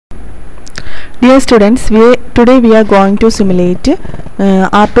Dear students, today we are going to simulate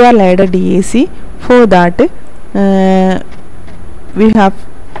R-2R ladder DAC. For that, we have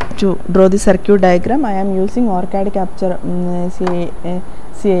to draw the circuit diagram. I am using orcad capture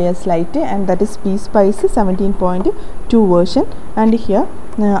CAS Lite, and that is pspice 17.2 version. And here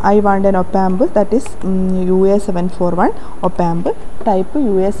I want an op amp, that is UA741 op amp type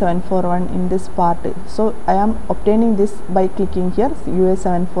UA741 in this part. So I am obtaining this by clicking here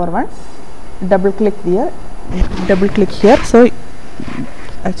UA741. Double click here. So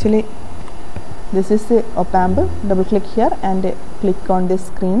actually this is the op amp. Double click here and click on this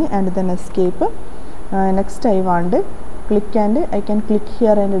screen and then escape. Next I want click, and I can click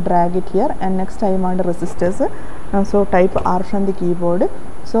here and drag it here, and next I want resistors. So type R from the keyboard.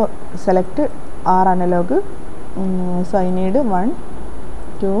 So select R analog. So I need 1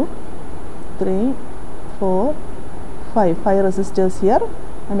 2 3 4 5 resistors here,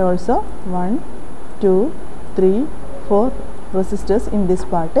 and also 1 2 3 4 resistors in this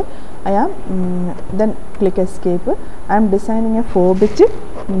part. I am then click escape. I am designing a 4-bit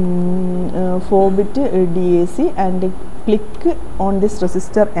DAC, and click on this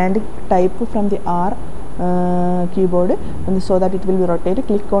resistor and type from the R keyboard, and so that it will be rotated.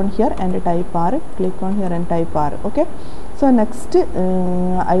 Click on here and type R, click on here and type R. Okay, so next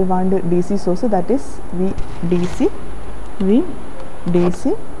I want DC source, that is VDC.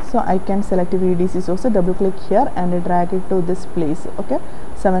 So I can select VDC source, double click here and drag it to this place. Okay,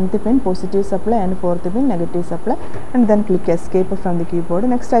 7th pin positive supply and 4th pin negative supply, and then click escape from the keyboard.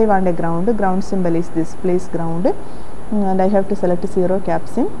 Next I want a ground symbol is this place, ground, and I have to select 0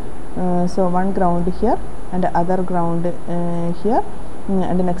 caps in. So one ground here and other ground here,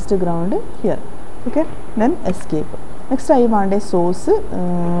 and next ground here. Okay, then escape. Next I want a source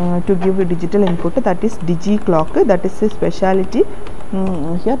to give a digital input, that is digi clock. That is a speciality.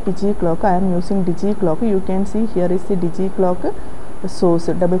 Here digi clock, I am using digi clock. You can see here is the digi clock source.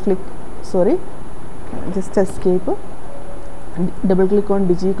 Double click, just escape, double click on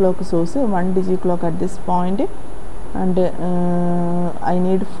digi clock source. One digi clock at this point, and I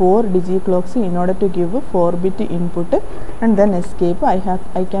need 4 digi clocks in order to give a 4-bit input, and then escape. I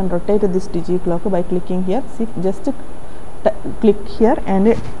can rotate this digi clock by clicking here. See, just click here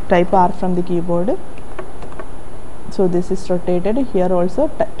and type R from the keyboard. So this is rotated. Here also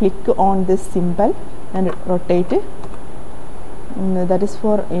click on this symbol and rotate it. That is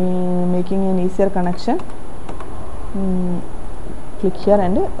for making an easier connection. Click here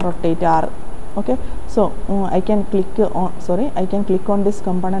and rotate R. Okay, so I can click on this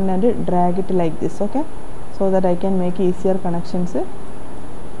component and drag it like this. Okay, so that I can make easier connections.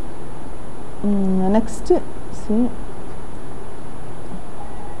 Next, see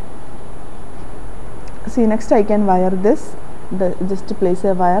next I can wire this, just place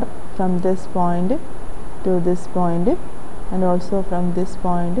a wire from this point to this point, and also from this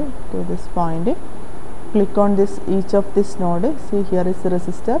point to this point. Click on this each of this node. See, here is the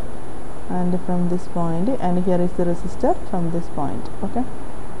resistor, and from this point, and here is the resistor from this point. Okay,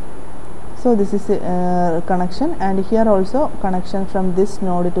 so this is a connection, and here also connection from this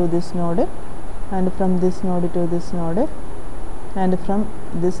node to this node, and from this node to this node, and from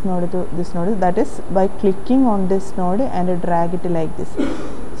this node to this node. That is by clicking on this node and drag it like this.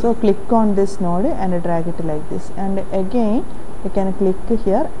 So click on this node and drag it like this, and again you can click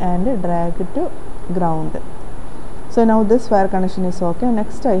here and drag it to ground. So now this wire connection is okay.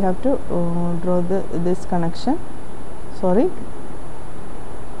 Next I have to draw this connection.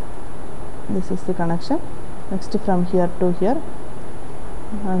 This is the connection. Next from here to here,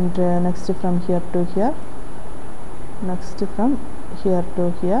 and next from here to here, next from here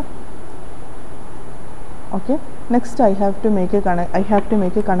to here. Okay, next I have to make a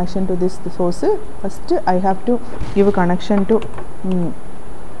connection to this source. First I have to give a connection to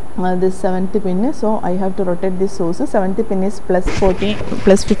this 7th pin. So I have to rotate this source. 7th pin is plus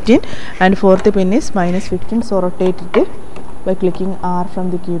 15, and 4th pin is minus 15. So rotate it by clicking R from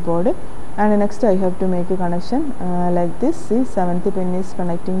the keyboard. And next I have to make a connection like this. See, 7th pin is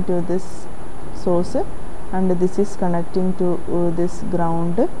connecting to this source, and this is connecting to this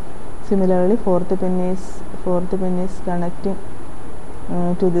ground. Similarly, 4th pin is connecting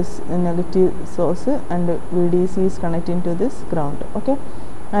to this negative source, and VDC is connecting to this ground. Okay,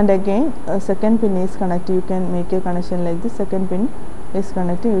 and again 2nd pin is connected. You can make a connection like this. 2nd pin is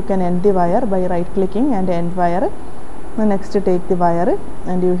connecting. You can end the wire by right clicking and end wire. Next take the wire,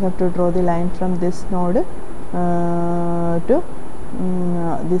 and you have to draw the line from this node to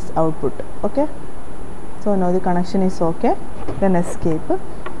this output. Okay, so now the connection is okay. Then escape.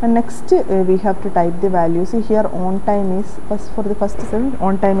 And next we have to type the value. See here on time is for the first cell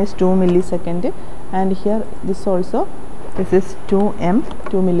on time is 2 millisecond, and here this also, this is 2m,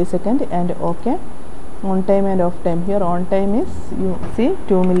 2 millisecond, and okay. On time and off time, here on time is, you see,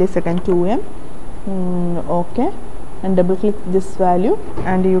 2 millisecond, 2m, okay, and double click this value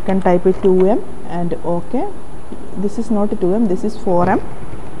and you can type it 2m and okay. This is not 2m, this is 4m,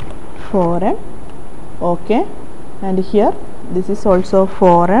 okay, and here this is also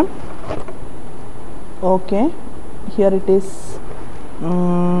 4m, okay, here it is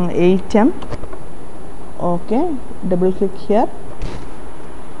 8m, okay, double click here,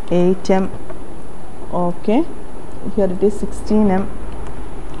 8m, okay, here it is 16m,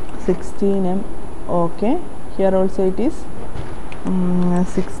 okay, here also it is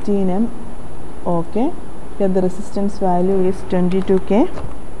 16m, okay, here the resistance value is 22k,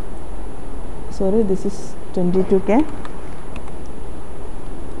 sorry, this is 22k,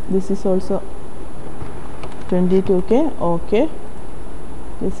 this is also 22k, okay,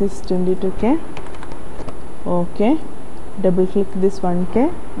 this is 22k, okay, double click this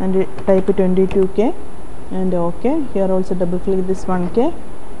 1k and type 22k and okay, here also double click this 1k,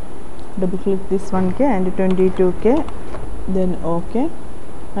 double click this 1k and 22k, then okay,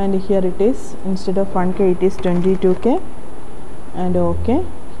 and here it is, instead of 1k it is 22k and okay,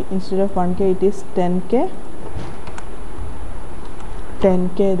 instead of 1k it is 10k,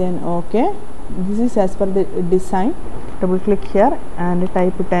 then okay. This is as per the design. Double click here and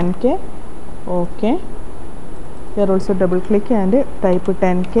type 10k, okay, here also double click and type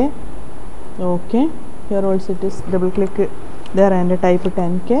 10k, okay, here also it is double click there and type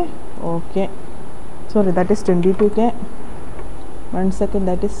 10k, okay, sorry, that is 22k, 1 second,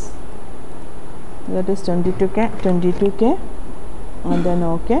 that is 22k, and then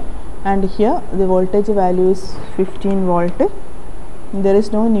okay, and here the voltage value is 15 volt. There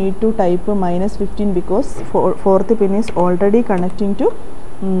is no need to type minus 15 because fourth pin is already connecting to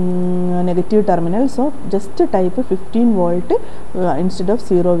negative terminal, so just type 15 volt instead of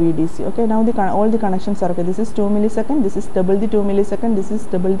 0 VDC. Okay, now all the connections are okay. This is 2 millisecond, this is double the 2 millisecond, this is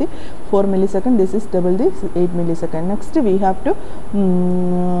double the 4 millisecond, this is double the 8 millisecond. Next we have to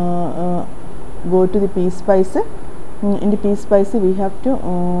go to the pspice. In the pspice we have to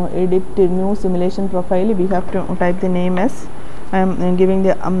edit new simulation profile. We have to type the name as, I am giving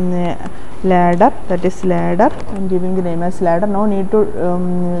the ladder, that is ladder, I am giving the name as ladder. No need to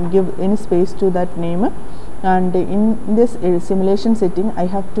give any space to that name, and in this simulation setting I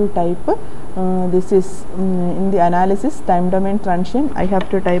have to type this is in the analysis time domain transient, I have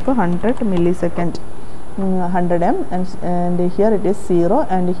to type 100 millisecond, 100m, and here it is 0,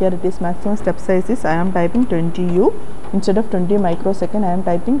 and here it is maximum step size is, I am typing 20u instead of 20 microsecond, I am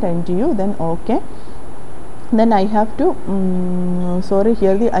typing 20u, then okay. Then I have to sorry,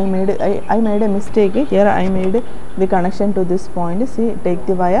 here I made a mistake. Here I made the connection to this point. See, take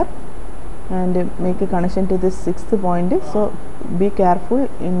the wire and make a connection to this 6th point. So be careful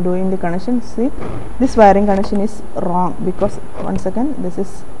in doing the connection. See, this wiring connection is wrong because, 1 second, this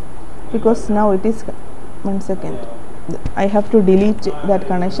is because now it is, 1 second, I have to delete that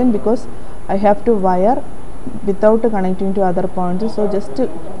connection because I have to wire without connecting to other points. So just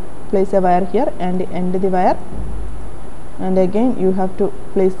place a wire here and end the wire, and again you have to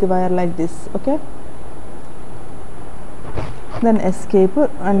place the wire like this, okay, then escape,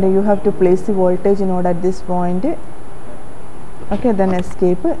 and you have to place the voltage node at this point, okay, then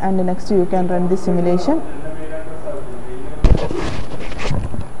escape, and next you can run the simulation.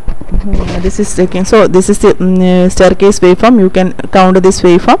 This is taking, so this is the staircase waveform. You can count this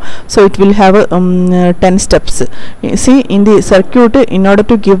waveform, so it will have 10 steps. See, in the circuit, in order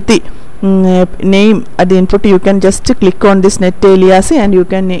to give the name at the input, you can just click on this net alias and you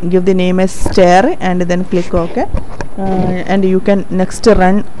can give the name as stair and then click OK, and you can next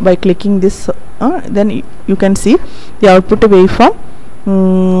run by clicking this, then you can see the output waveform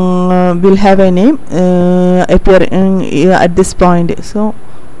will have a name appearing at this point. So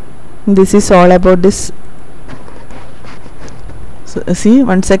this is all about this. So see,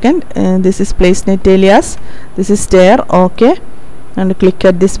 1 second, this is place net alias, this is stair, OK, and click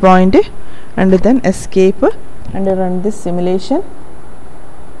at this point and then escape and run this simulation.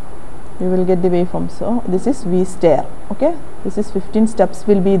 You will get the waveform. So this is V stair, okay, this is 15 steps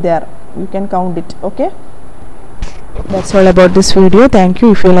will be there, you can count it, okay. That's all about this video. Thank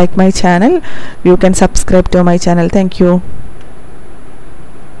you. If you like my channel, you can subscribe to my channel. Thank you.